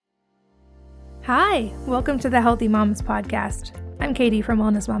Hi, welcome to the Healthy Moms Podcast. I'm Katie from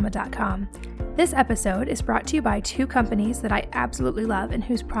wellnessmama.com. This episode is brought to you by two companies that I absolutely love and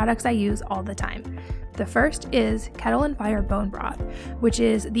whose products I use all the time. The first is Kettle and Fire Bone Broth, which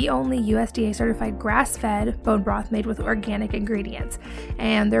is the only USDA certified grass-fed bone broth made with organic ingredients.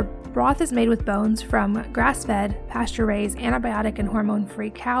 And their broth is made with bones from grass-fed, pasture-raised, antibiotic and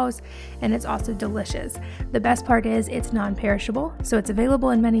hormone-free cows, and it's also delicious. The best part is it's non-perishable, so it's available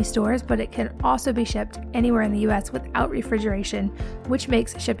in many stores, but it can also be shipped anywhere in the US without refrigeration, which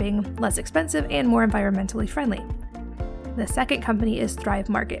makes shipping less expensive and more environmentally friendly. The second company is Thrive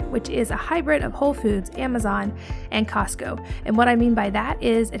Market, which is a hybrid of Whole Foods, Amazon, and Costco. And what I mean by that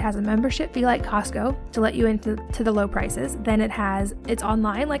is it has a membership fee like Costco to let you into the low prices. Then it's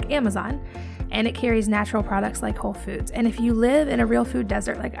online like Amazon, and it carries natural products like Whole Foods. And if you live in a real food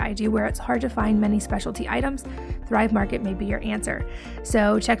desert like I do, where it's hard to find many specialty items, Thrive Market may be your answer.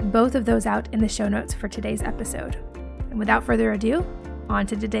 So check both of those out in the show notes for today's episode. And without further ado, on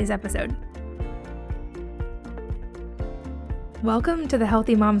to today's episode. Welcome to the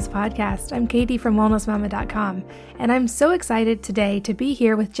Healthy Moms Podcast. I'm Katie from wellnessmama.com, and I'm so excited today to be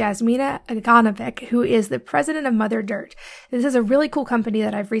here with Jasmina Aganovic, who is the president of Mother Dirt. This is a really cool company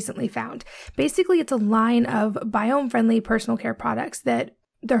that I've recently found. Basically, it's a line of biome-friendly personal care products that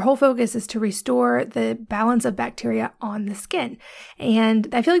their whole focus is to restore the balance of bacteria on the skin. And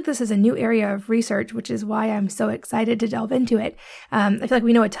I feel like this is a new area of research, which is why I'm so excited to delve into it. I feel like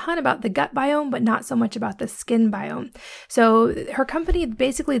we know a ton about the gut biome, but not so much about the skin biome. So her company,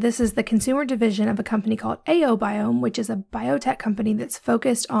 basically this is the consumer division of a company called AO Biome, which is a biotech company that's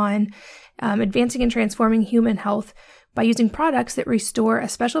focused on advancing and transforming human health by using products that restore a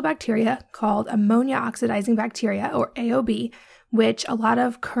special bacteria called ammonia oxidizing bacteria, or AOB, which a lot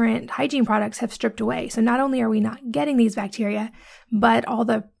of current hygiene products have stripped away. So not only are we not getting these bacteria, but all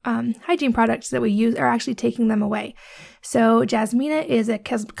the hygiene products that we use are actually taking them away. So Jasmina is a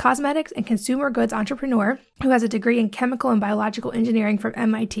cosmetics and consumer goods entrepreneur who has a degree in chemical and biological engineering from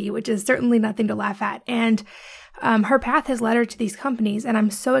MIT, which is certainly nothing to laugh at. And her path has led her to these companies, and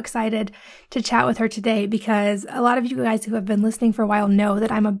I'm so excited to chat with her today because a lot of you guys who have been listening for a while know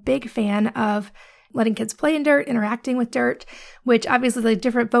that I'm a big fan of letting kids play in dirt, interacting with dirt, which obviously is a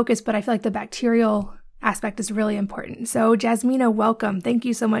different focus, but I feel like the bacterial aspect is really important. So Jasmina, welcome. Thank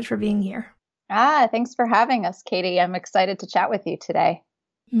you so much for being here. Thanks for having us, Katie. I'm excited to chat with you today.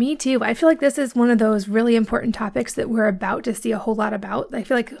 Me too. I feel like this is one of those really important topics that we're about to see a whole lot about. I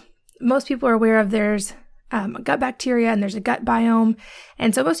feel like most people are aware of there's gut bacteria and there's a gut biome.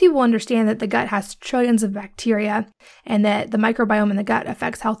 And so most people understand that the gut has trillions of bacteria and that the microbiome in the gut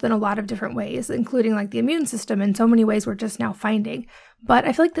affects health in a lot of different ways, including like the immune system in so many ways we're just now finding. But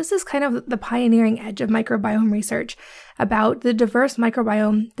I feel like this is kind of the pioneering edge of microbiome research about the diverse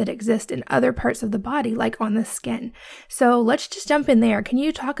microbiome that exists in other parts of the body, like on the skin. So let's just jump in there. Can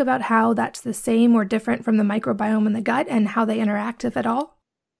you talk about how that's the same or different from the microbiome in the gut and how they interact, if at all?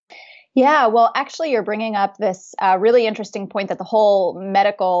 Yeah, well, actually, you're bringing up this really interesting point that the whole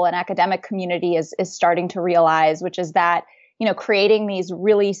medical and academic community is starting to realize, which is that, creating these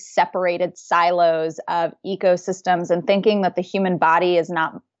really separated silos of ecosystems and thinking that the human body is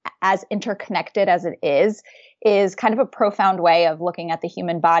not as interconnected as it is kind of a profound way of looking at the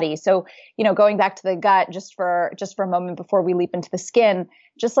human body. So, going back to the gut just for a moment before we leap into the skin,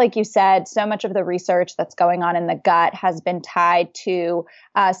 just like you said, so much of the research that's going on in the gut has been tied to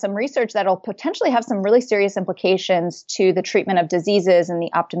some research that'll potentially have some really serious implications to the treatment of diseases and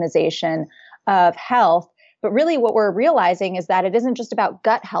the optimization of health. But really what we're realizing is that it isn't just about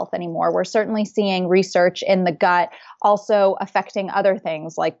gut health anymore. We're certainly seeing research in the gut also affecting other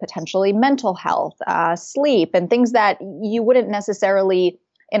things like potentially mental health, sleep, and things that you wouldn't necessarily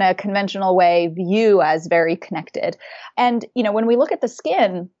in a conventional way view as very connected. And, when we look at the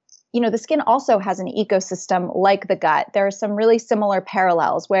skin, the skin also has an ecosystem like the gut. There are some really similar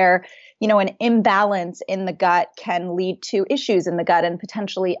parallels where, an imbalance in the gut can lead to issues in the gut and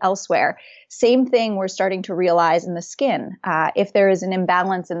potentially elsewhere. Same thing we're starting to realize in the skin. If there is an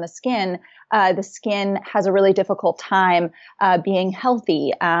imbalance in the skin has a really difficult time being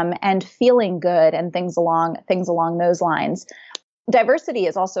healthy and feeling good and things along those lines. Diversity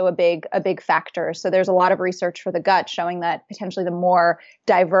is also a big factor. So there's a lot of research for the gut showing that potentially the more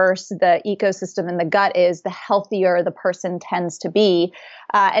diverse the ecosystem in the gut is, the healthier the person tends to be.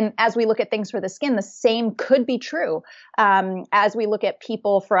 And as we look at things for the skin, the same could be true. As we look at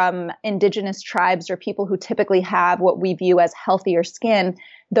people from indigenous tribes or people who typically have what we view as healthier skin,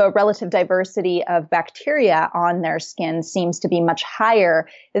 the relative diversity of bacteria on their skin seems to be much higher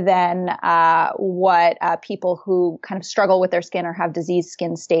than what people who kind of struggle with their skin or have diseased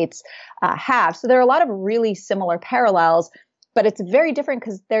skin states have. So there are a lot of really similar parallels, but it's very different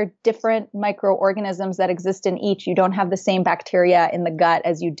because they're different microorganisms that exist in each. You don't have the same bacteria in the gut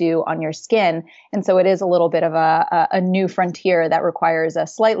as you do on your skin. And so it is a little bit of a new frontier that requires a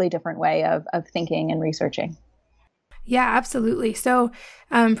slightly different way of thinking and researching. Yeah, absolutely. So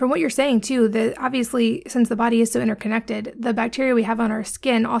from what you're saying too, that obviously since the body is so interconnected, the bacteria we have on our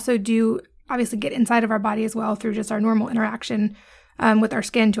skin also do obviously get inside of our body as well through just our normal interaction with our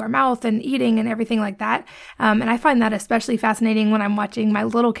skin to our mouth and eating and everything like that. And I find that especially fascinating when I'm watching my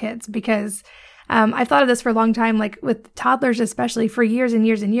little kids because I've thought of this for a long time, like with toddlers, especially for years and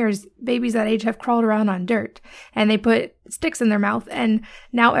years and years, babies that age have crawled around on dirt and they put sticks in their mouth and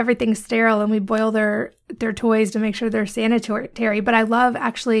now everything's sterile and we boil their toys to make sure they're sanitary. But I love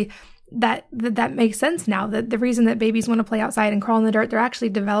actually that makes sense now, that the reason that babies want to play outside and crawl in the dirt, they're actually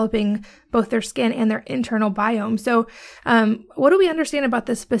developing both their skin and their internal biome. So what do we understand about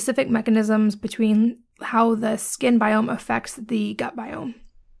the specific mechanisms between how the skin biome affects the gut biome?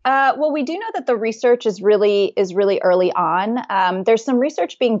 Well, we do know that the research is really early on. There's some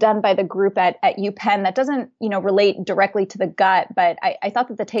research being done by the group at UPenn that doesn't, relate directly to the gut, but I thought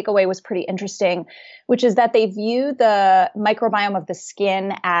that the takeaway was pretty interesting, which is that they view the microbiome of the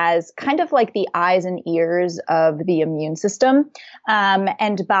skin as kind of like the eyes and ears of the immune system.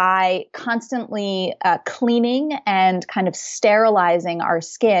 And by constantly cleaning and kind of sterilizing our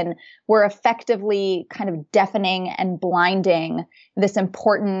skin, we're effectively kind of deafening and blinding this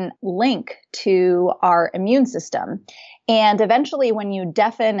important link to our immune system. And eventually, when you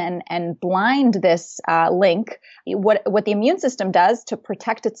deafen and blind this link, what the immune system does to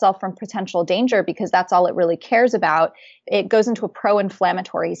protect itself from potential danger, because that's all it really cares about, it goes into a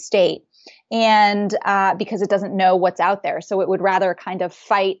pro-inflammatory state. And because it doesn't know what's out there. So it would rather kind of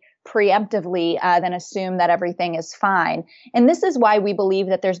fight preemptively than assume that everything is fine. And this is why we believe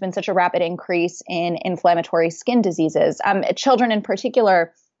that there's been such a rapid increase in inflammatory skin diseases. Children in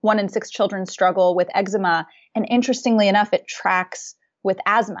particular, 1 in 6 children struggle with eczema. And interestingly enough, it tracks with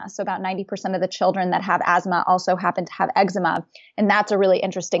asthma. So about 90% of the children that have asthma also happen to have eczema. And that's a really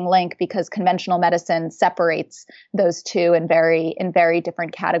interesting link because conventional medicine separates those two in very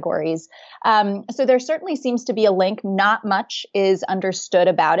different categories. So there certainly seems to be a link. Not much is understood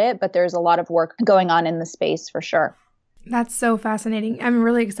about it, but there's a lot of work going on in the space for sure. That's so fascinating. I'm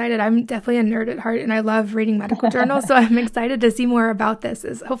really excited. I'm definitely a nerd at heart and I love reading medical journals. So I'm excited to see more about this.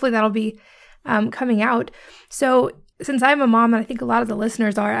 Hopefully that'll be coming out. So since I'm a mom, and I think a lot of the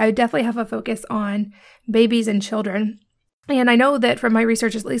listeners are, I definitely have a focus on babies and children. And I know that from my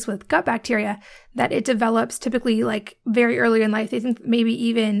research, at least with gut bacteria, that it develops typically like very early in life. They think maybe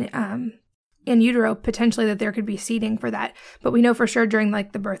even in utero, potentially that there could be seeding for that. But we know for sure during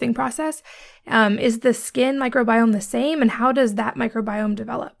like the birthing process. Is the skin microbiome the same? And how does that microbiome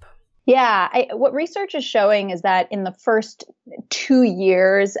develop? Yeah, what research is showing is that in the first 2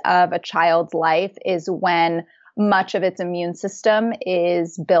 years of a child's life is when much of its immune system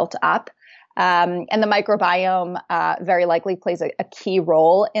is built up. And the microbiome very likely plays a key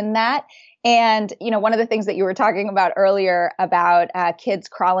role in that. And, one of the things that you were talking about earlier about kids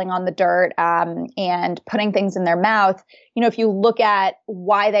crawling on the dirt and putting things in their mouth, if you look at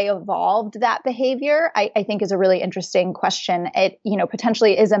why they evolved that behavior, I think is a really interesting question. It,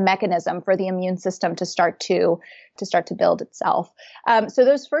 potentially is a mechanism for the immune system to start to build itself. So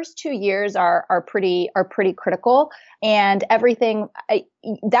those first 2 years are pretty critical, and everything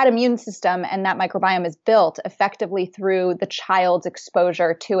that immune system and that microbiome is built effectively through the child's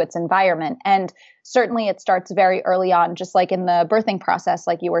exposure to its environment. And certainly it starts very early on, just like in the birthing process,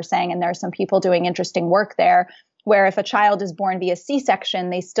 like you were saying, and there are some people doing interesting work there, where if a child is born via C-section,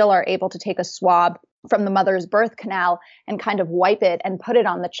 they still are able to take a swab from the mother's birth canal and kind of wipe it and put it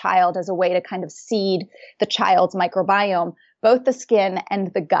on the child as a way to kind of seed the child's microbiome, both the skin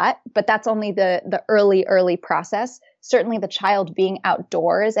and the gut. But that's only the early process. Certainly the child being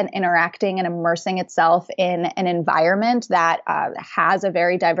outdoors and interacting and immersing itself in an environment that has a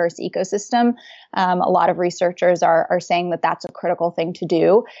very diverse ecosystem. A lot of researchers are saying that that's a critical thing to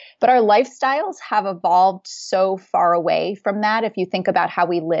do. But our lifestyles have evolved so far away from that. If you think about how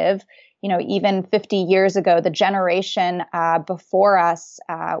we live, even 50 years ago, the generation before us,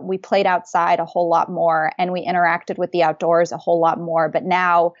 we played outside a whole lot more and we interacted with the outdoors a whole lot more. But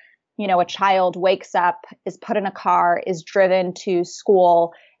now, a child wakes up, is put in a car, is driven to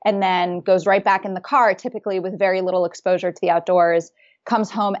school, and then goes right back in the car, typically with very little exposure to the outdoors,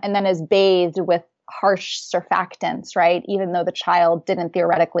 comes home and then is bathed with harsh surfactants, right? Even though the child didn't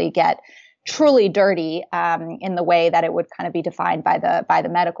theoretically get truly dirty in the way that it would kind of be defined by the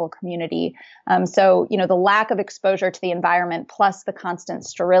medical community. So, the lack of exposure to the environment plus the constant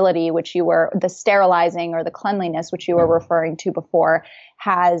sterility, the sterilizing or the cleanliness, which you were referring to before,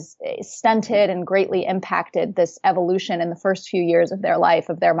 has stunted and greatly impacted this evolution in the first few years of their life,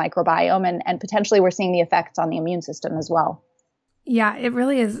 of their microbiome. And potentially we're seeing the effects on the immune system as well. Yeah, it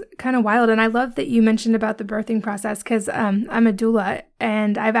really is kind of wild. And I love that you mentioned about the birthing process because I'm a doula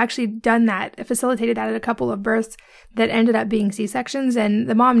and I've actually done that, facilitated that at a couple of births that ended up being C-sections. And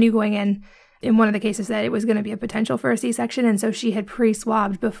the mom knew going in one of the cases that it was going to be a potential for a C-section. And so she had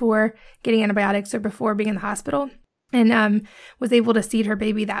pre-swabbed before getting antibiotics or before being in the hospital and was able to seed her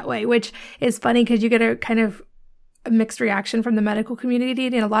baby that way, which is funny because you get a kind of a mixed reaction from the medical community,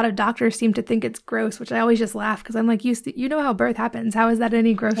 and a lot of doctors seem to think it's gross, which I always just laugh because I'm like, you know how birth happens. How is that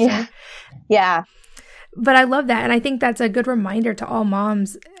any grosser? Yeah. But I love that. And I think that's a good reminder to all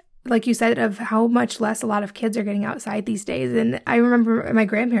moms, like you said, of how much less a lot of kids are getting outside these days. And I remember my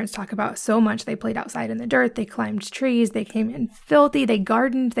grandparents talk about so much. They played outside in the dirt. They climbed trees. They came in filthy. They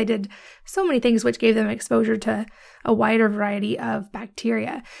gardened. They did so many things which gave them exposure to a wider variety of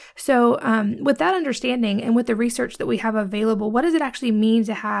bacteria. So with that understanding and with the research that we have available, what does it actually mean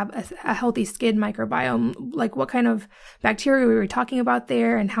to have a healthy skin microbiome? Like what kind of bacteria were we talking about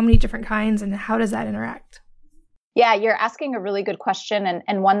there and how many different kinds and how does that interact? Yeah, you're asking a really good question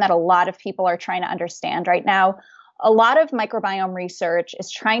and one that a lot of people are trying to understand right now. A lot of microbiome research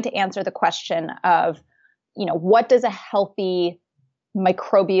is trying to answer the question of, what does a healthy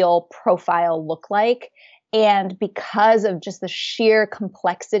microbial profile look like? And because of just the sheer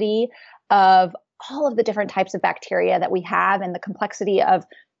complexity of all of the different types of bacteria that we have and the complexity of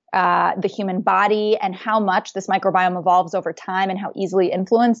the human body and how much this microbiome evolves over time and how easily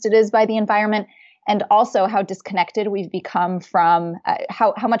influenced it is by the environment, and also how disconnected we've become from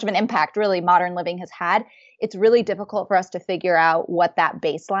how much of an impact really modern living has had, it's really difficult for us to figure out what that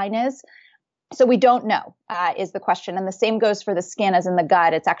baseline is. So we don't know, is the question. And the same goes for the skin as in the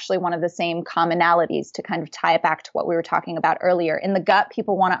gut. It's actually one of the same commonalities to kind of tie it back to what we were talking about earlier. In the gut,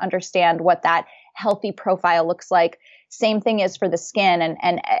 people want to understand what that healthy profile looks like. Same thing is for the skin.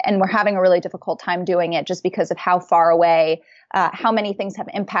 And we're having a really difficult time doing it just because of how far away, how many things have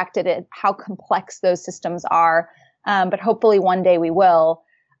impacted it, how complex those systems are. But hopefully one day we will.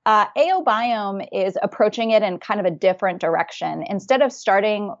 AOBiome is approaching it in kind of a different direction. Instead of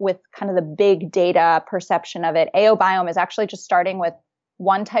starting with kind of the big data perception of it, AOBiome is actually just starting with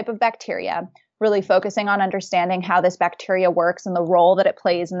one type of bacteria, really focusing on understanding how this bacteria works and the role that it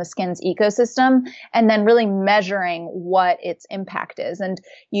plays in the skin's ecosystem, and then really measuring what its impact is. And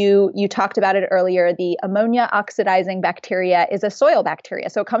you talked about it earlier. The ammonia oxidizing bacteria is a soil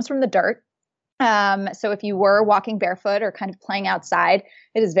bacteria. So it comes from the dirt. So if you were walking barefoot or kind of playing outside,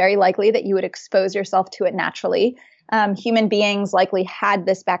 it is very likely that you would expose yourself to it naturally. Human beings likely had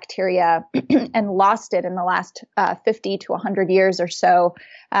this bacteria and lost it in the last 50 to 100 years or so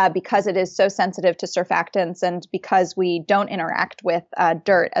because it is so sensitive to surfactants and because we don't interact with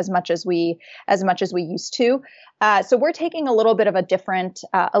dirt as much as we used to. So we're taking a little bit of a different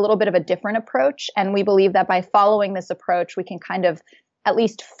approach, and we believe that by following this approach, we can kind of at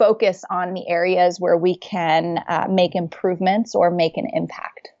least focus on the areas where we can make improvements or make an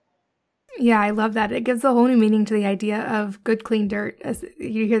impact. Yeah, I love that. It gives a whole new meaning to the idea of good, clean dirt, as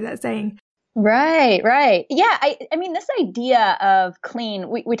you hear that saying. Right. Yeah, I mean, this idea of clean,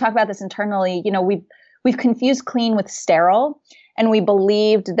 we talk about this internally, we've confused clean with sterile. And we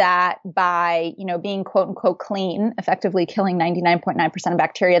believed that by, being quote unquote clean, effectively killing 99.9% of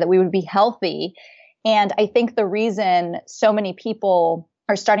bacteria, that we would be healthy. And I think the reason so many people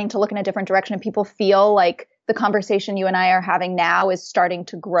are starting to look in a different direction and people feel like the conversation you and I are having now is starting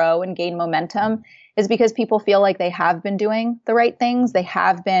to grow and gain momentum is because people feel like they have been doing the right things. They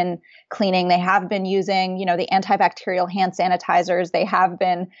have been cleaning. They have been using, the antibacterial hand sanitizers. They have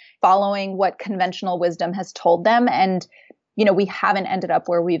been following what conventional wisdom has told them. And, we haven't ended up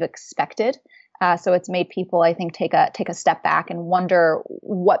where we've expected. So it's made people, I think, take a step back and wonder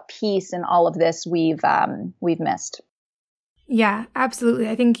what piece in all of this we've missed. Yeah, absolutely.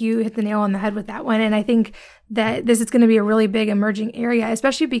 I think you hit the nail on the head with that one. And I think that this is going to be a really big emerging area,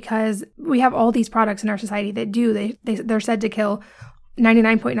 especially because we have all these products in our society that they're said to kill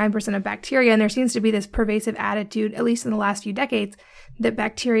 99.9% of bacteria. And there seems to be this pervasive attitude, at least in the last few decades, that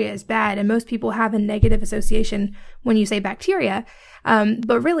bacteria is bad. And most people have a negative association when you say bacteria.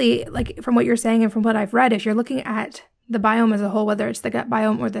 But really, like from what you're saying and from what I've read, if you're looking at the biome as a whole, whether it's the gut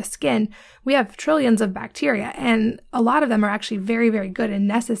biome or the skin, we have trillions of bacteria, and a lot of them are actually very, very good and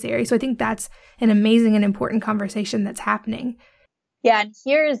necessary. So I think that's an amazing and important conversation that's happening. Yeah, and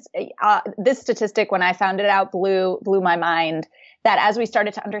here's this statistic, when I found it out, blew my mind, that as we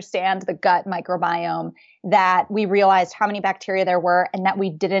started to understand the gut microbiome, that we realized how many bacteria there were and that we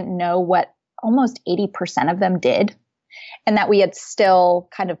didn't know what almost 80% of them did. And that we had still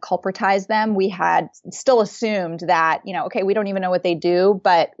kind of culpritized them. We had still assumed that, okay, we don't even know what they do,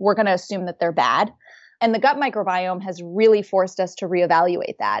 but we're going to assume that they're bad. And the gut microbiome has really forced us to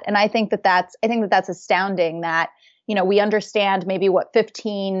reevaluate that. And I think that that's astounding that, we understand maybe what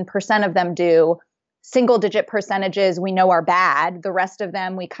 15% of them do. Single digit percentages we know are bad. The rest of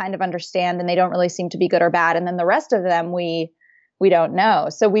them we kind of understand and they don't really seem to be good or bad. And then the rest of them we don't know.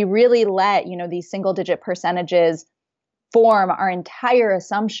 So we really let, these single digit percentages form our entire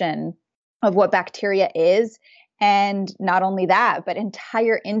assumption of what bacteria is. And not only that, but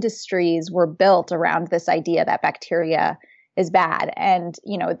entire industries were built around this idea that bacteria is bad. And,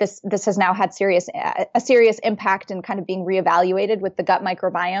 this has now had a serious impact in kind of being reevaluated with the gut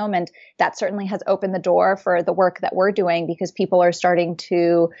microbiome. And that certainly has opened the door for the work that we're doing, because people are starting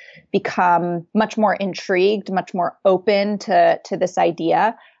to become much more intrigued, much more open to this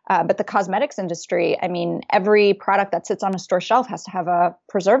idea. But the cosmetics industry, I mean, every product that sits on a store shelf has to have a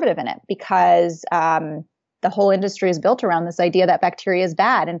preservative in it, because the whole industry is built around this idea that bacteria is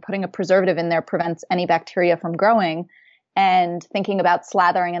bad, and putting a preservative in there prevents any bacteria from growing. And thinking about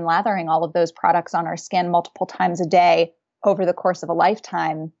slathering and lathering all of those products on our skin multiple times a day over the course of a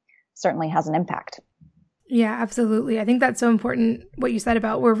lifetime certainly has an impact. Yeah, absolutely. I think that's so important, what you said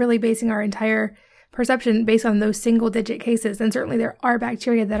about we're really basing our entire perception based on those single digit cases. And certainly there are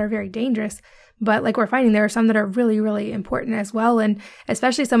bacteria that are very dangerous, but like we're finding, there are some that are really, really important as well. And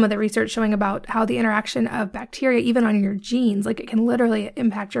especially some of the research showing about how the interaction of bacteria, even on your genes, like it can literally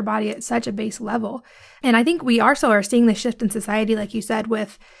impact your body at such a base level. And I think we also are seeing the shift in society, like you said,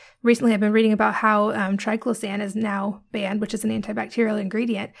 with recently I've been reading about how triclosan is now banned, which is an antibacterial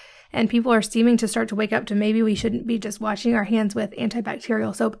ingredient. And people are seeming to start to wake up to maybe we shouldn't be just washing our hands with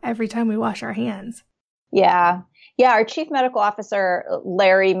antibacterial soap every time we wash our hands. Yeah. Yeah. Our chief medical officer,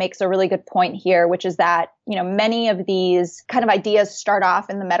 Larry, makes a really good point here, which is that, many of these kind of ideas start off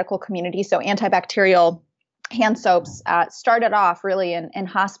in the medical community. So antibacterial hand soaps started off really in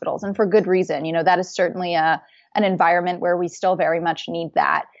hospitals, and for good reason. That is certainly an environment where we still very much need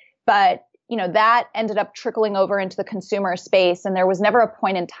that. But that ended up trickling over into the consumer space. And there was never a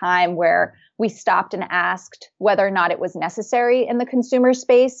point in time where we stopped and asked whether or not it was necessary in the consumer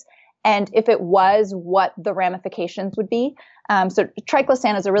space. And if it was, what the ramifications would be. So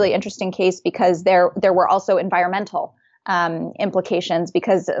triclosan is a really interesting case because there were also environmental implications,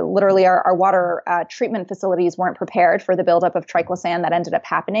 because literally our water treatment facilities weren't prepared for the buildup of triclosan that ended up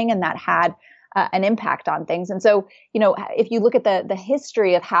happening, and that had an impact on things. And so, if you look at the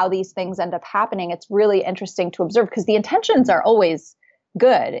history of how these things end up happening, it's really interesting to observe, because the intentions are always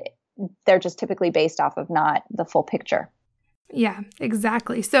good. They're just typically based off of not the full picture. Yeah,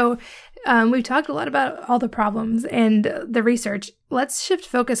 exactly. So we've talked a lot about all the problems and the research. Let's shift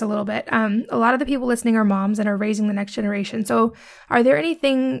focus a little bit. A lot of the people listening are moms and are raising the next generation. So are there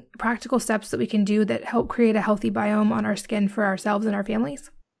practical steps that we can do that help create a healthy biome on our skin for ourselves and our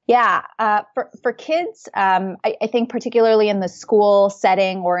families? Yeah. For kids, I think particularly in the school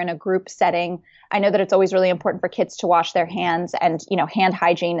setting or in a group setting, I know that it's always really important for kids to wash their hands, and, hand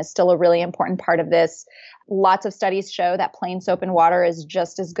hygiene is still a really important part of this. Lots of studies show that plain soap and water is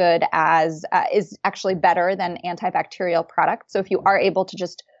just as good as, is actually better than antibacterial products. So if you are able to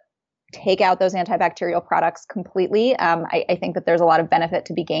just take out those antibacterial products completely, I think that there's a lot of benefit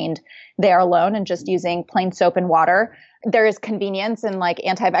to be gained there alone, and just using plain soap and water. There is convenience in like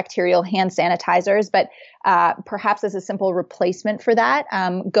antibacterial hand sanitizers, but perhaps as a simple replacement for that,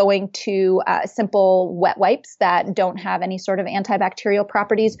 going to simple wet wipes that don't have any sort of antibacterial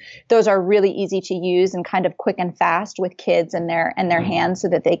properties. Those are really easy to use and kind of quick and fast with kids and their hands, so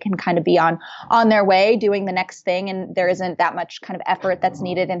that they can kind of be on their way doing the next thing, and there isn't that much kind of effort that's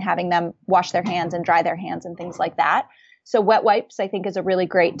needed in having them wash their hands and dry their hands and things like that. So wet wipes, I think, is a really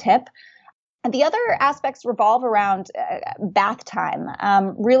great tip. And the other aspects revolve around bath time,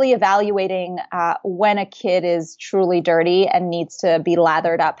 really evaluating when a kid is truly dirty and needs to be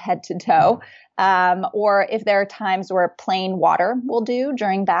lathered up head to toe, or if there are times where plain water will do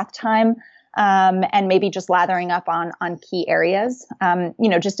during bath time. and maybe just lathering up on key areas.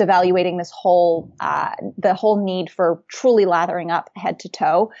 Just evaluating this the whole need for truly lathering up head to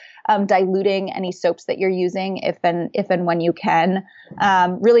toe, diluting any soaps that you're using if and when you can,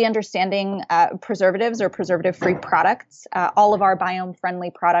 really understanding preservatives or preservative-free products. All of our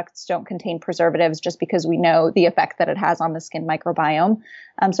biome-friendly products don't contain preservatives just because we know the effect that it has on the skin microbiome.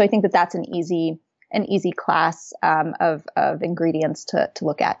 So I think that that's an easy class of ingredients to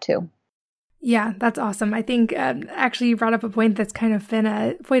look at too. Yeah, that's awesome. I think actually you brought up a point that's kind of been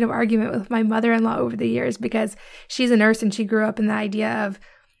a point of argument with my mother-in-law over the years, because she's a nurse and she grew up in the idea of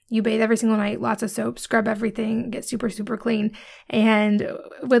you bathe every single night, lots of soap, scrub everything, get super, super clean. And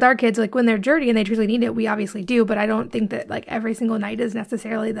with our kids, like when they're dirty and they truly need it, we obviously do, but I don't think that like every single night is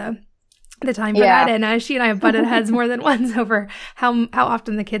necessarily the time for that. And she and I have butted heads more than once over how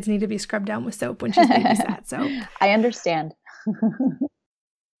often the kids need to be scrubbed down with soap when she's babysat. So I understand.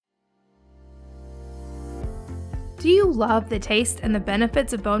 Do you love the taste and the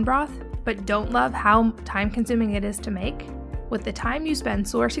benefits of bone broth, but don't love how time-consuming it is to make? With the time you spend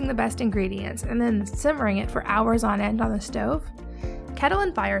sourcing the best ingredients and then simmering it for hours on end on the stove? Kettle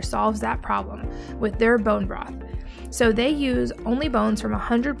and Fire solves that problem with their bone broth. So they use only bones from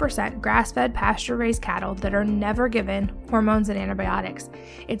 100% grass-fed pasture-raised cattle that are never given hormones and antibiotics.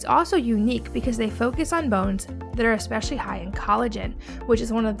 It's also unique because they focus on bones that are especially high in collagen, which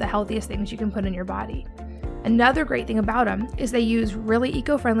is one of the healthiest things you can put in your body. Another great thing about them is they use really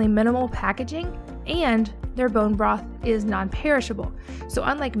eco-friendly minimal packaging, and their bone broth is non-perishable. So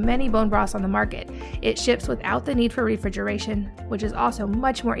unlike many bone broths on the market, it ships without the need for refrigeration, which is also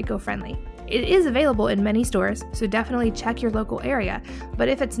much more eco-friendly. It is available in many stores, so definitely check your local area. But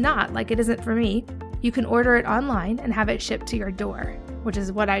if it's not, like it isn't for me, you can order it online and have it shipped to your door, which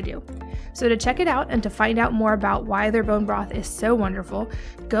is what I do. So to check it out and to find out more about why their bone broth is so wonderful,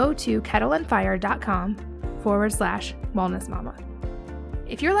 go to kettleandfire.com/wellness mama.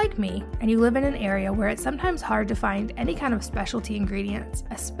 If you're like me and you live in an area where it's sometimes hard to find any kind of specialty ingredients,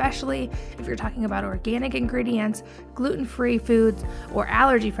 especially if you're talking about organic ingredients, gluten-free foods, or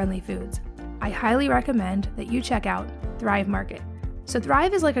allergy-friendly foods, I highly recommend that you check out Thrive Market. So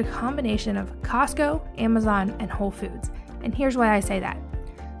Thrive is like a combination of Costco, Amazon, and Whole Foods. And here's why I say that.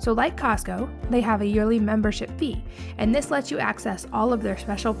 So like Costco, they have a yearly membership fee, and this lets you access all of their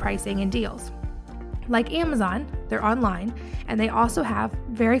special pricing and deals. Like Amazon, they're online, and they also have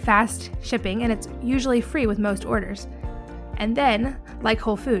very fast shipping, and it's usually free with most orders. And then, like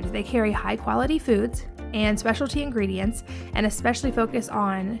Whole Foods, they carry high-quality foods and specialty ingredients, and especially focus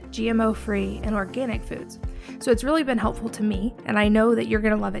on GMO-free and organic foods. So it's really been helpful to me, and I know that you're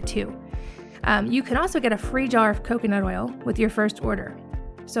going to love it too. You can also get a free jar of coconut oil with your first order.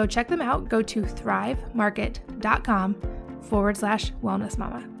 So check them out. Go to thrivemarket.com/wellness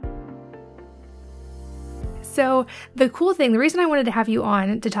mama. So the cool thing, the reason I wanted to have you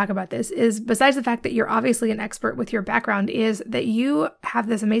on to talk about this is, besides the fact that you're obviously an expert with your background, is that you have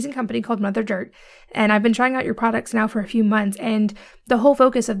this amazing company called Mother Dirt. And I've been trying out your products now for a few months. And the whole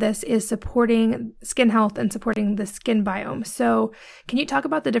focus of this is supporting skin health and supporting the skin biome. So can you talk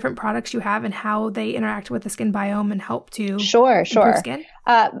about the different products you have and how they interact with the skin biome and help to improve skin?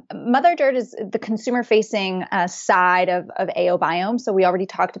 Mother Dirt is the consumer-facing side of AOBiome. So we already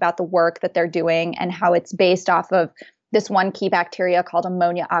talked about the work that they're doing and how it's based off of this one key bacteria called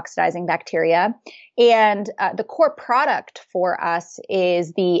ammonia oxidizing bacteria. And the core product for us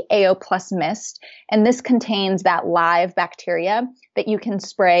is the AO Plus Mist. And this contains that live bacteria that you can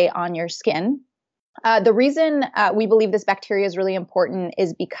spray on your skin. The reason we believe this bacteria is really important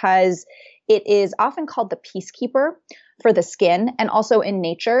is because it is often called the peacekeeper for the skin, and also in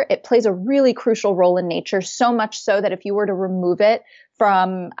nature. It plays a really crucial role in nature, so much so that if you were to remove it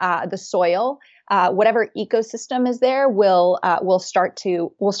from the soil, whatever ecosystem is there will start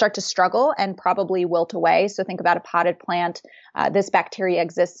to struggle and probably wilt away. So think about a potted plant. This bacteria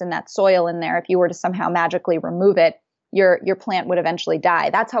exists in that soil in there. If you were to somehow magically remove it, your plant would eventually die.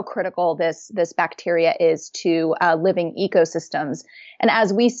 That's how critical this bacteria is to living ecosystems. And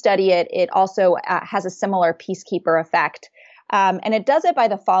as we study it, it also has a similar peacekeeper effect. And it does it by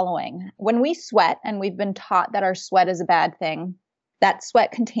the following. When we sweat, and we've been taught that our sweat is a bad thing, that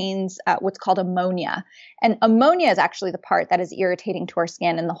sweat contains what's called ammonia. And ammonia is actually the part that is irritating to our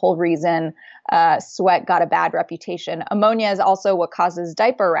skin and the whole reason sweat got a bad reputation. Ammonia is also what causes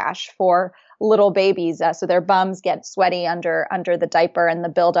diaper rash for little babies. So their bums get sweaty under the diaper, and the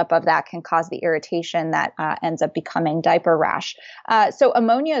buildup of that can cause the irritation that ends up becoming diaper rash. So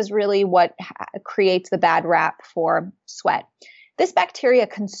ammonia is really what creates the bad rap for sweat. this bacteria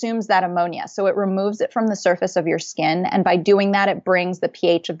consumes that ammonia. So it removes it from the surface of your skin. And by doing that, it brings the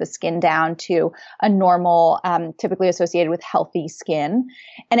pH of the skin down to a normal, typically associated with healthy skin.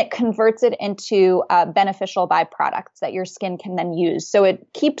 And it converts it into beneficial byproducts that your skin can then use. So it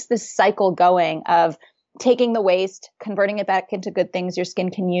keeps this cycle going of taking the waste, converting it back into good things your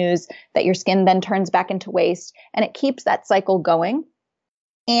skin can use, that your skin then turns back into waste. And it keeps that cycle going.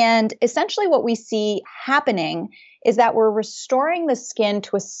 And essentially what we see happening is that we're restoring the skin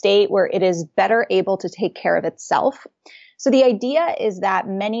to a state where it is better able to take care of itself. So the idea is that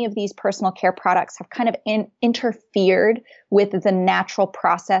many of these personal care products have kind of interfered with the natural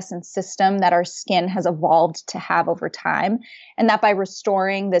process and system that our skin has evolved to have over time. And that by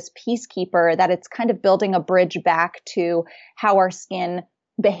restoring this peacekeeper, that it's kind of building a bridge back to how our skin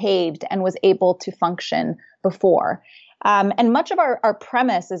behaved and was able to function before. And much of our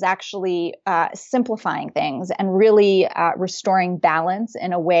premise is actually simplifying things and really restoring balance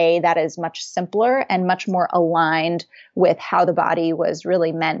in a way that is much simpler and much more aligned with how the body was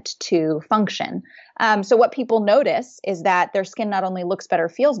really meant to function. So what people notice is that their skin not only looks better,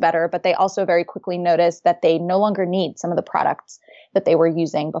 feels better, but they also very quickly notice that they no longer need some of the products that they were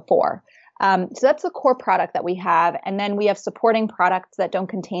using before. So that's the core product that we have. And then we have supporting products that don't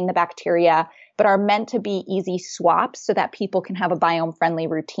contain the bacteria, but are meant to be easy swaps so that people can have a biome-friendly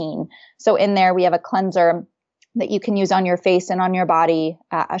routine. So in there, we have a cleanser that you can use on your face and on your body,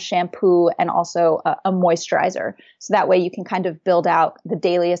 a shampoo, and also a moisturizer. So that way you can kind of build out the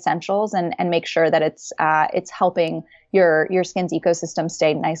daily essentials and make sure that it's helping your skin's ecosystem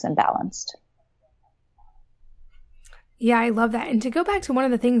stay nice and balanced. Yeah, I love that. And to go back to one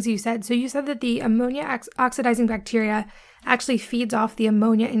of the things you said, so you said that the ammonia oxidizing bacteria actually feeds off the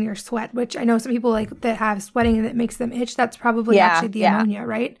ammonia in your sweat, which I know some people like that have sweating and it makes them itch. That's probably actually the ammonia,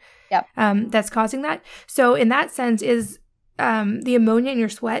 right? Yep. That's causing that. So in that sense, is the ammonia in your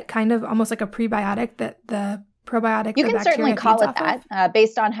sweat kind of almost like a prebiotic that the probiotic you can certainly call it that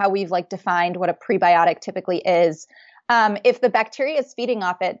based on how we've defined what a prebiotic typically is. If the bacteria is feeding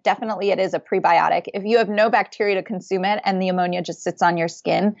off it, definitely it is a prebiotic. If you have no bacteria to consume it and the ammonia just sits on your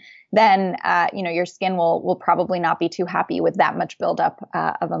skin, then your skin will probably not be too happy with that much buildup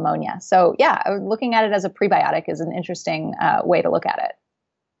of ammonia. So yeah, looking at it as a prebiotic is an interesting way to look at it.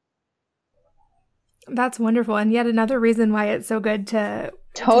 That's wonderful. And yet another reason why it's so good to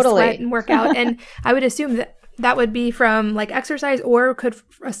sweat and work out. And I would assume that would be from exercise, or could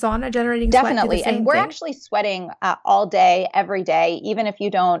a sauna generating definitely sweat do the same and we're thing? Actually sweating all day, every day, even if you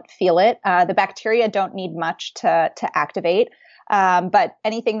don't feel it. The bacteria don't need much to activate. But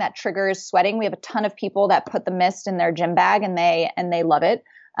anything that triggers sweating, we have a ton of people that put the mist in their gym bag and they love it.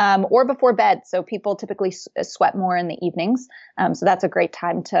 Or before bed. So people typically sweat more in the evenings. So that's a great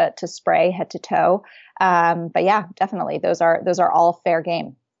time to spray head to toe. But yeah, definitely those are all fair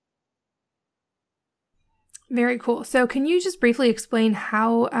game. Very cool. So can you just briefly explain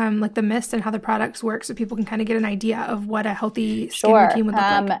how the mist and how the products work so people can kind of get an idea of what a healthy skin routine would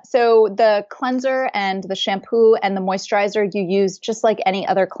look like? So the cleanser and the shampoo and the moisturizer you use just like any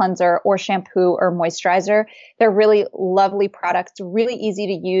other cleanser or shampoo or moisturizer. They're really lovely products, really easy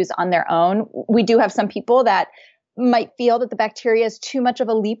to use on their own. We do have some people that might feel that the bacteria is too much of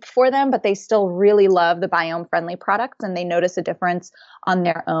a leap for them, but they still really love the biome-friendly products and they notice a difference on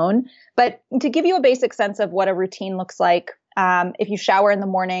their own. But to give you a basic sense of what a routine looks like, if you shower in the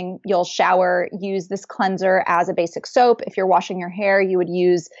morning, you'll use this cleanser as a basic soap. If you're washing your hair, you would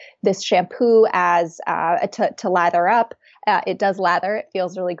use this shampoo as to lather up. It does lather. It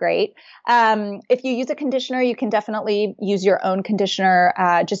feels really great. If you use a conditioner, you can definitely use your own conditioner,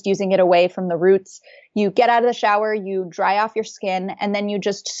 just using it away from the roots. You get out of the shower, you dry off your skin, and then you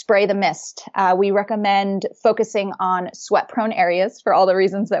just spray the mist. We recommend focusing on sweat-prone areas for all the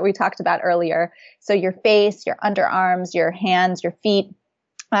reasons that we talked about earlier. So your face, your underarms, your hands, your feet,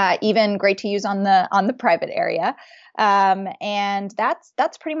 even great to use on the private area. And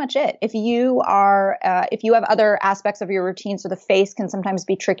that's pretty much it. If you have other aspects of your routine, so the face can sometimes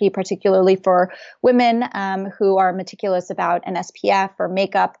be tricky, particularly for women, who are meticulous about an SPF or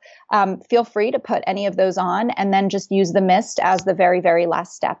makeup, feel free to put any of those on and then just use the mist as the very, very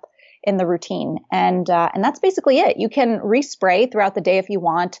last step in the routine. And that's basically it. You can respray throughout the day if you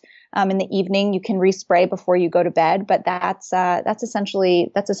want. In the evening, you can respray before you go to bed, but that's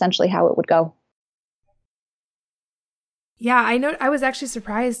essentially how it would go. Yeah, I know. I was actually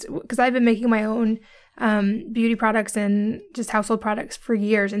surprised because I've been making my own beauty products and just household products for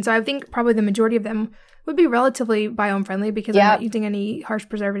years. And so I think probably the majority of them would be relatively biome friendly because I'm not using any harsh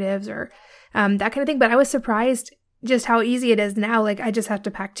preservatives or that kind of thing. But I was surprised just how easy it is now. Like I just have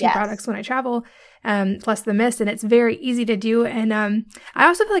to pack two products when I travel, plus the mist, and it's very easy to do. And I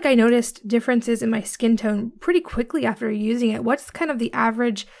also feel like I noticed differences in my skin tone pretty quickly after using it. What's kind of the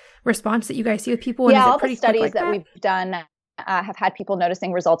average response that you guys see with people? And yeah, is it all pretty the studies quick like that we've done have had people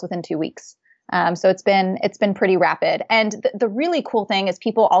noticing results within 2 weeks. So it's been pretty rapid. And the really cool thing is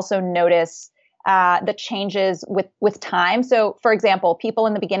people also notice the changes with time. So for example, people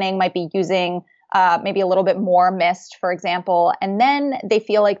in the beginning might be using maybe a little bit more mist, for example, and then they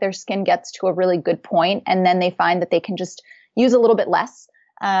feel like their skin gets to a really good point, and then they find that they can just use a little bit less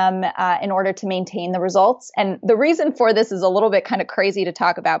in order to maintain the results. And the reason for this is a little bit kind of crazy to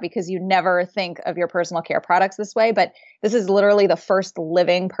talk about because you never think of your personal care products this way, but this is literally the first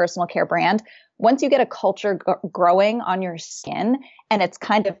living personal care brand. Once you get a culture growing on your skin and it's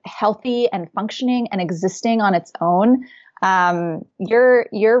kind of healthy and functioning and existing on its own, you're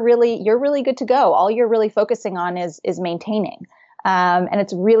really good to go. All you're really focusing on is maintaining. And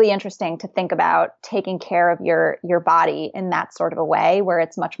it's really interesting to think about taking care of your body in that sort of a way where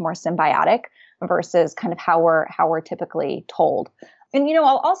it's much more symbiotic versus kind of how we're typically told. And,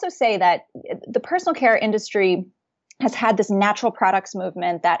 I'll also say that the personal care industry has had this natural products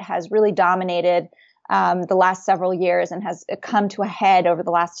movement that has really dominated the last several years and has come to a head over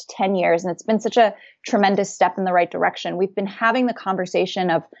the last 10 years. And it's been such a tremendous step in the right direction. We've been having the conversation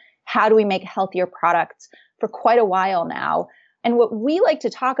of how do we make healthier products for quite a while now. And what we like to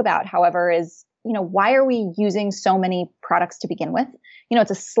talk about, however, is, why are we using so many products to begin with?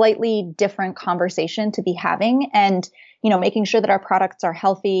 It's a slightly different conversation to be having, and, making sure that our products are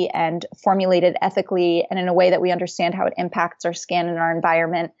healthy and formulated ethically and in a way that we understand how it impacts our skin and our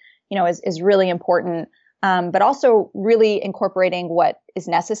environment, is really important. But also really incorporating what is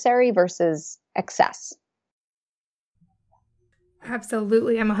necessary versus excess.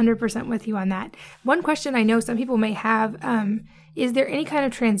 Absolutely. I'm 100% with you on that. One question I know some people may have, is there any kind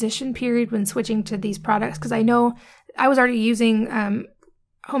of transition period when switching to these products? Because I know I was already using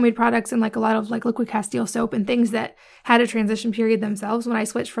homemade products and like a lot of like liquid Castile soap and things that had a transition period themselves when I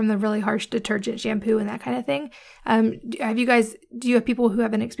switched from the really harsh detergent shampoo and that kind of thing. Do you have people who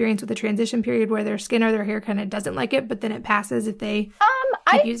have an experience with a transition period where their skin or their hair kind of doesn't like it, but then it passes if they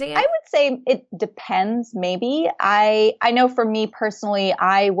keep using it? I would say it depends, maybe. I know for me personally,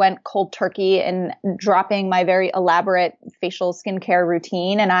 I went cold turkey in dropping my very elaborate facial skincare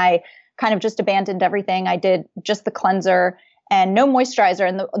routine, and I kind of just abandoned everything. I did just the cleanser and no moisturizer.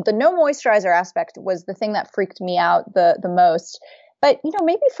 And the no moisturizer aspect was the thing that freaked me out the most. But,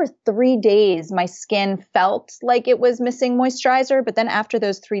 maybe for 3 days, my skin felt like it was missing moisturizer. But then after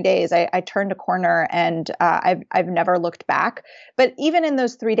those 3 days, I turned a corner and I've never looked back. But even in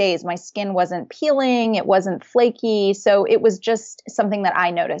those 3 days, my skin wasn't peeling. It wasn't flaky. So it was just something that I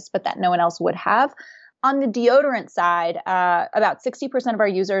noticed, but that no one else would have. On the deodorant side, about 60% of our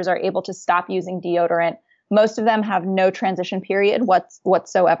users are able to stop using deodorant. Most of them have no transition period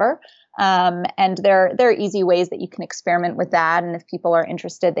whatsoever. And there are easy ways that you can experiment with that. And if people are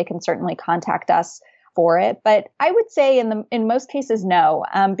interested, they can certainly contact us for it. But I would say in most cases, no,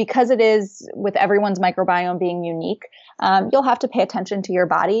 because it is with everyone's microbiome being unique. You'll have to pay attention to your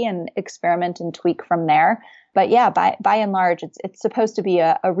body and experiment and tweak from there. But yeah, by and large, it's supposed to be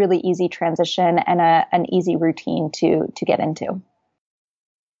a really easy transition and an easy routine to get into.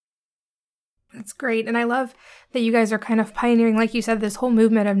 That's great. And I love that you guys are kind of pioneering, like you said, this whole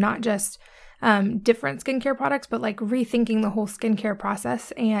movement of not just different skincare products, but like rethinking the whole skincare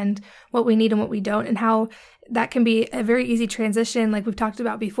process and what we need and what we don't, and how that can be a very easy transition. Like we've talked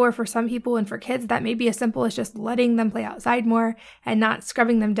about before, for some people and for kids, that may be as simple as just letting them play outside more and not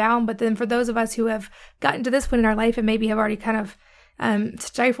scrubbing them down. But then for those of us who have gotten to this point in our life and maybe have already kind of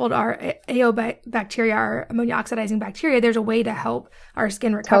stifled our AO bacteria, our ammonia oxidizing bacteria, there's a way to help our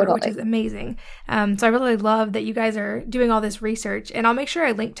skin recover, totally. Which is amazing. So I really love that you guys are doing all this research, and I'll make sure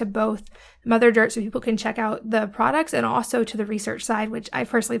I link to both Mother Dirt so people can check out the products and also to the research side, which I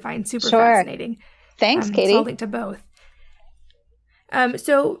personally find super fascinating. Thanks, Katie. So I'll link to both.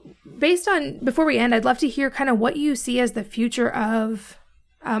 So before we end, I'd love to hear kind of what you see as the future of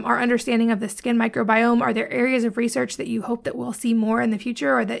our understanding of the skin microbiome. Are there areas of research that you hope that we'll see more in the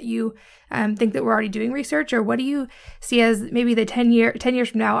future, or that you think that we're already doing research, or what do you see as maybe the 10 years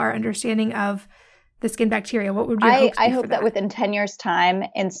from now, our understanding of the skin bacteria? What would your hopes be? I hope that within 10 years' time,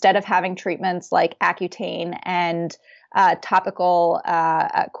 instead of having treatments like Accutane and topical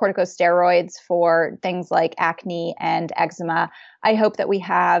corticosteroids for things like acne and eczema, I hope that we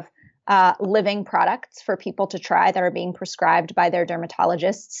have living products for people to try that are being prescribed by their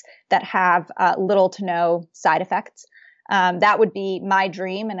dermatologists that have little to no side effects. That would be my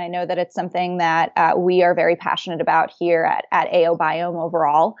dream. And I know that it's something that we are very passionate about here at AO Biome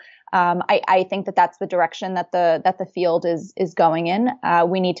overall. I think that that's the direction that the field is going in.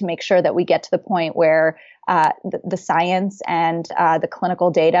 We need to make sure that we get to the point where the science and the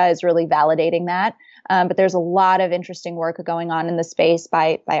clinical data is really validating that. But there's a lot of interesting work going on in the space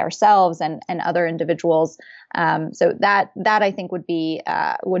by ourselves and other individuals. So that I think would be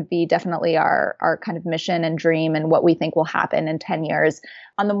definitely our kind of mission and dream and what we think will happen in 10 years.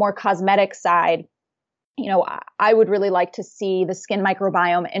 On the more cosmetic side, I would really like to see the skin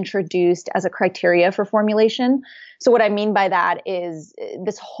microbiome introduced as a criteria for formulation. So what I mean by that is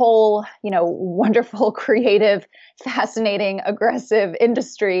this whole, wonderful, creative, fascinating, aggressive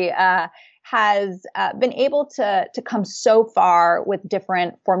industry has been able to come so far with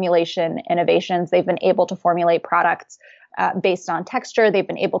different formulation innovations. They've been able to formulate products based on texture. They've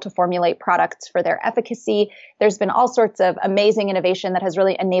been able to formulate products for their efficacy. There's been all sorts of amazing innovation that has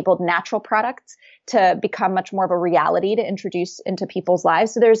really enabled natural products to become much more of a reality to introduce into people's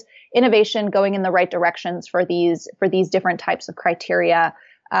lives. So there's innovation going in the right directions for these different types of criteria.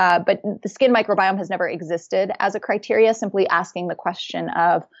 But the skin microbiome has never existed as a criteria, simply asking the question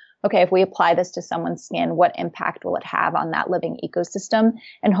of, okay, if we apply this to someone's skin, what impact will it have on that living ecosystem?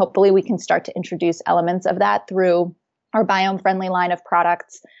 And hopefully we can start to introduce elements of that through our biome-friendly line of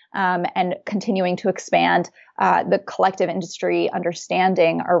products, and continuing to expand the collective industry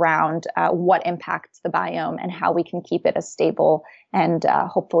understanding around what impacts the biome and how we can keep it as stable and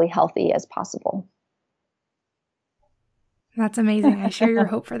hopefully healthy as possible. That's amazing. I share your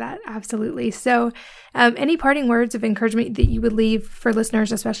hope for that. Absolutely. So any parting words of encouragement that you would leave for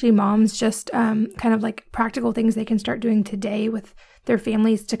listeners, especially moms, just kind of like practical things they can start doing today with their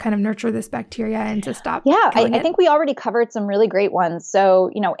families to kind of nurture this bacteria and to stop? Yeah, I think we already covered some really great ones. So,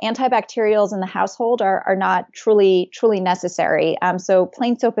 antibacterials in the household are not truly necessary. So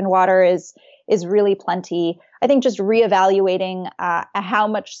plain soap and water is really plenty. I think just reevaluating how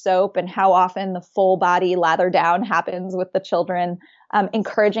much soap and how often the full body lather down happens with the children,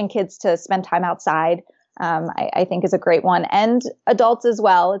 encouraging kids to spend time outside, I think is a great one. And adults as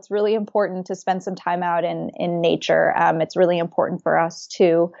well. It's really important to spend some time out in nature. It's really important for us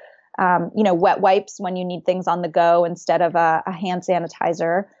to, wet wipes when you need things on the go instead of a hand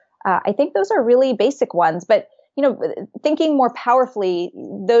sanitizer. I think those are really basic ones, but thinking more powerfully,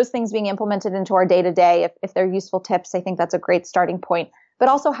 those things being implemented into our day to day, if they're useful tips, I think that's a great starting point. But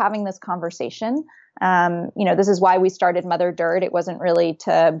also having this conversation. This is why we started Mother Dirt. It wasn't really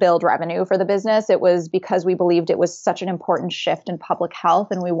to build revenue for the business. It was because we believed it was such an important shift in public health,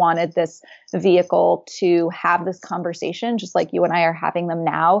 and we wanted this vehicle to have this conversation, just like you and I are having them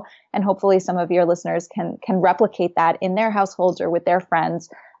now. And hopefully some of your listeners can replicate that in their households or with their friends.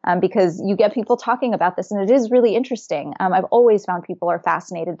 Because you get people talking about this, and it is really interesting. I've always found people are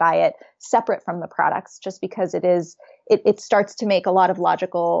fascinated by it, separate from the products, just because it starts to make a lot of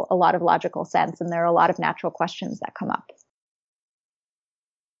logical sense, and there are a lot of natural questions that come up.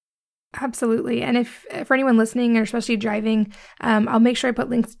 Absolutely. And if for anyone listening, or especially driving, I'll make sure I put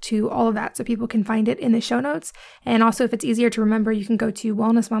links to all of that so people can find it in the show notes. And also, if it's easier to remember, you can go to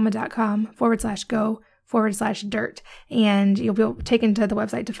wellnessmama.com/go/dirt, and you'll be taken to the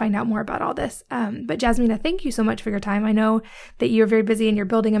website to find out more about all this. But Jasmina, thank you so much for your time. I know that you're very busy and you're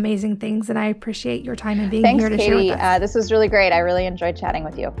building amazing things, and I appreciate your time and being here to share with us. This was really great. I really enjoyed chatting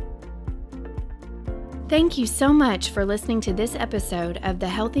with you. Thank you so much for listening to this episode of the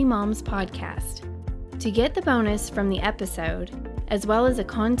Healthy Moms Podcast. To get the bonus from the episode, as well as a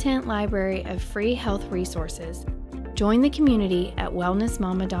content library of free health resources, join the community at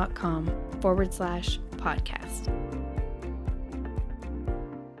wellnessmama.com/podcast.